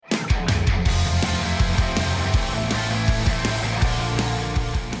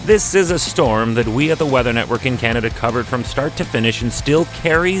This is a storm that we at the Weather Network in Canada covered from start to finish and still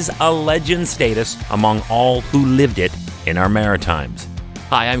carries a legend status among all who lived it in our Maritimes.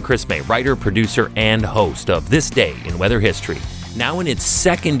 Hi, I'm Chris May, writer, producer, and host of This Day in Weather History, now in its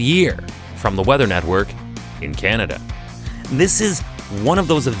second year from the Weather Network in Canada. This is one of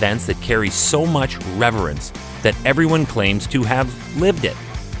those events that carries so much reverence that everyone claims to have lived it.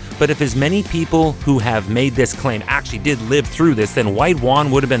 But if as many people who have made this claim actually did live through this, then White Juan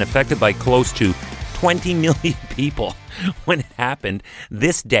would have been affected by close to 20 million people when it happened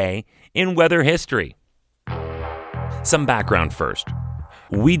this day in weather history. Some background first.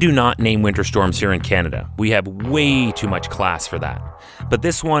 We do not name winter storms here in Canada. We have way too much class for that. But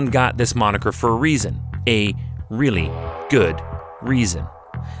this one got this moniker for a reason. A really good reason.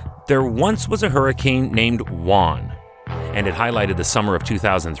 There once was a hurricane named Juan, and it highlighted the summer of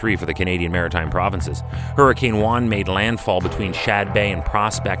 2003 for the Canadian Maritime Provinces. Hurricane Juan made landfall between Shad Bay and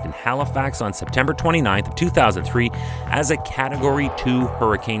Prospect in Halifax on September 29th of 2003 as a Category 2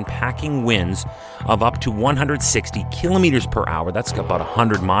 hurricane, packing winds of up to 160 kilometers per hour, that's about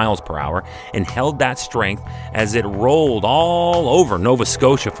 100 miles per hour, and held that strength as it rolled all over Nova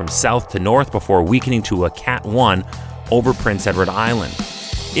Scotia from south to north before weakening to a Cat 1 over Prince Edward Island.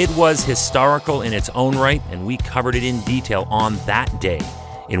 It was historical in its own right, and we covered it in detail on that day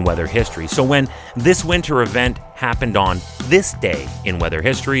in weather history. So when this winter event happened on this day in weather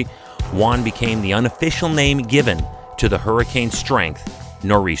history, Juan became the unofficial name given to the hurricane strength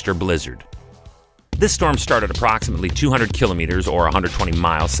nor'easter blizzard. This storm started approximately 200 kilometers or 120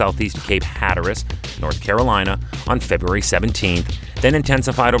 miles southeast of Cape Hatteras, North Carolina, on February 17th, then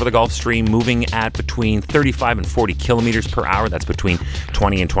intensified over the Gulf Stream, moving at between 35 and 40 kilometers per hour, that's between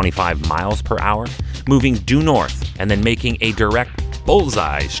 20 and 25 miles per hour, moving due north and then making a direct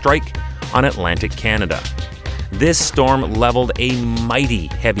bullseye strike on Atlantic Canada. This storm leveled a mighty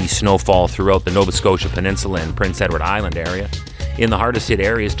heavy snowfall throughout the Nova Scotia Peninsula and Prince Edward Island area. In the hardest hit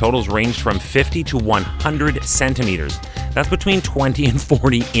areas, totals ranged from 50 to 100 centimeters. That's between 20 and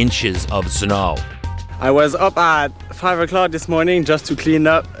 40 inches of snow. I was up at 5 o'clock this morning just to clean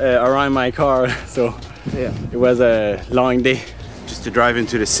up around my car, so yeah, it was a long day. Just to drive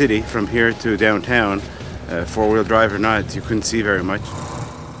into the city from here to downtown, four-wheel drive or not, you couldn't see very much.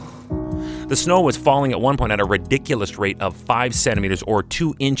 The snow was falling at one point at a ridiculous rate of 5 centimeters or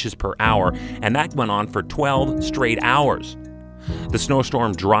 2 inches per hour, and that went on for 12 straight hours. The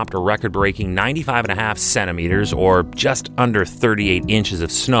snowstorm dropped a record-breaking 95.5 centimeters or just under 38 inches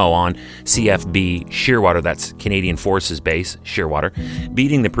of snow on CFB Shearwater, that's Canadian Forces Base, Shearwater,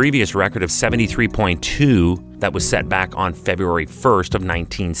 beating the previous record of 73.2 that was set back on February 1st of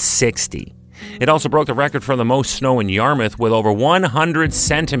 1960. It also broke the record for the most snow in Yarmouth with over 100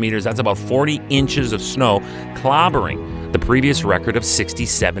 centimeters, that's about 40 inches of snow, clobbering the previous record of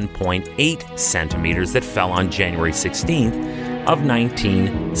 67.8 centimeters that fell on January 16th of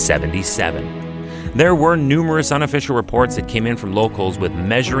 1977. There were numerous unofficial reports that came in from locals with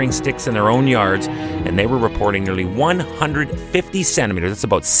measuring sticks in their own yards, and they were reporting nearly 150 centimeters, that's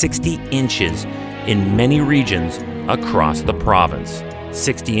about 60 inches, in many regions across the province.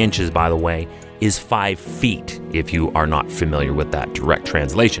 60 inches, by the way, is 5 feet, if you are not familiar with that direct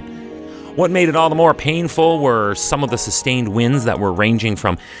translation. What made it all the more painful were some of the sustained winds that were ranging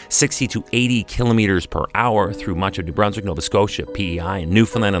from 60 to 80 kilometers per hour through much of New Brunswick, Nova Scotia, PEI, and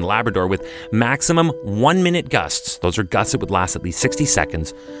Newfoundland and Labrador with maximum 1-minute gusts. Those are gusts that would last at least 60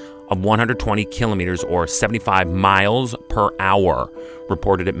 seconds of 120 kilometers or 75 miles per hour,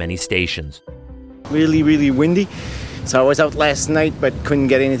 reported at many stations. Really, really windy. So I was out last night but couldn't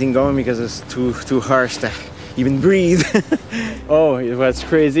get anything going because it was too harsh to even breathe. Oh, it was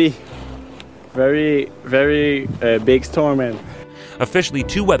crazy. Very, very big storm. And officially,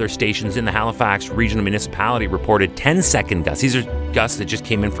 2 weather stations in the Halifax Regional Municipality reported 10-second gusts. These are gusts that just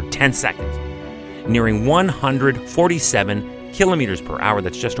came in for 10 seconds, nearing 147 kilometers per hour.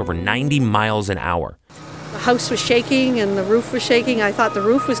 That's just over 90 miles an hour. The house was shaking and the roof was shaking. I thought the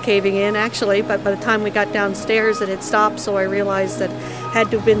roof was caving in, actually, but by the time we got downstairs it had stopped, so I realized that it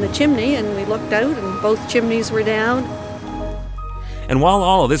had to have been the chimney, and we looked out and both chimneys were down. And while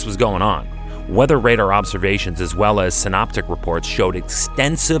all of this was going on, weather radar observations as well as synoptic reports showed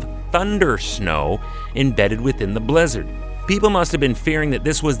extensive thunder snow embedded within the blizzard. People must have been fearing that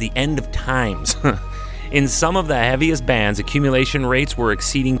this was the end of times. In some of the heaviest bands, accumulation rates were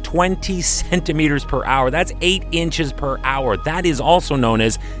exceeding 20 centimeters per hour. That's 8 inches per hour. That is also known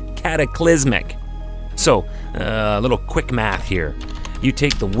as cataclysmic. So, a little quick math here. You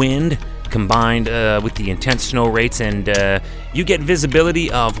take the wind combined with the intense snow rates and you get visibility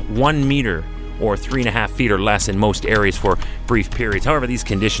of 1 meter or 3.5 feet or less in most areas for brief periods. However, these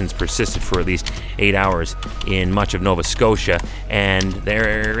conditions persisted for at least 8 hours in much of Nova Scotia, and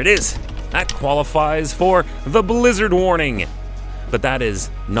there it is. That qualifies for the blizzard warning. But that is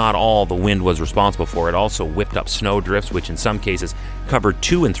not all the wind was responsible for. It also whipped up snow drifts, which in some cases covered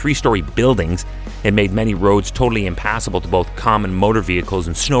 2- and 3-story buildings. It made many roads totally impassable to both common motor vehicles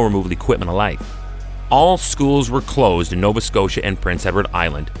and snow removal equipment alike. All schools were closed in Nova Scotia and Prince Edward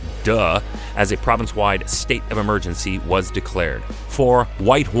Island, as a province-wide state of emergency was declared for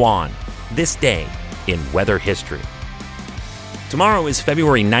White Juan, this day in weather history. Tomorrow is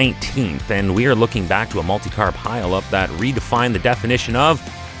February 19th, and we are looking back to a multi-car pileup that redefined the definition of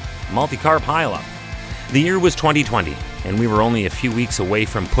multi-car pileup. The year was 2020, and we were only a few weeks away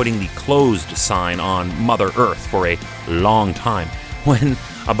from putting the closed sign on Mother Earth for a long time, when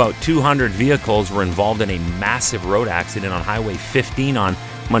about 200 vehicles were involved in a massive road accident on Highway 15 on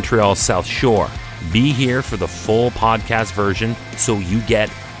Montreal's South Shore. Be here for the full podcast version so you get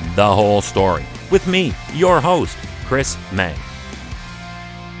the whole story. With me, your host, Chris May.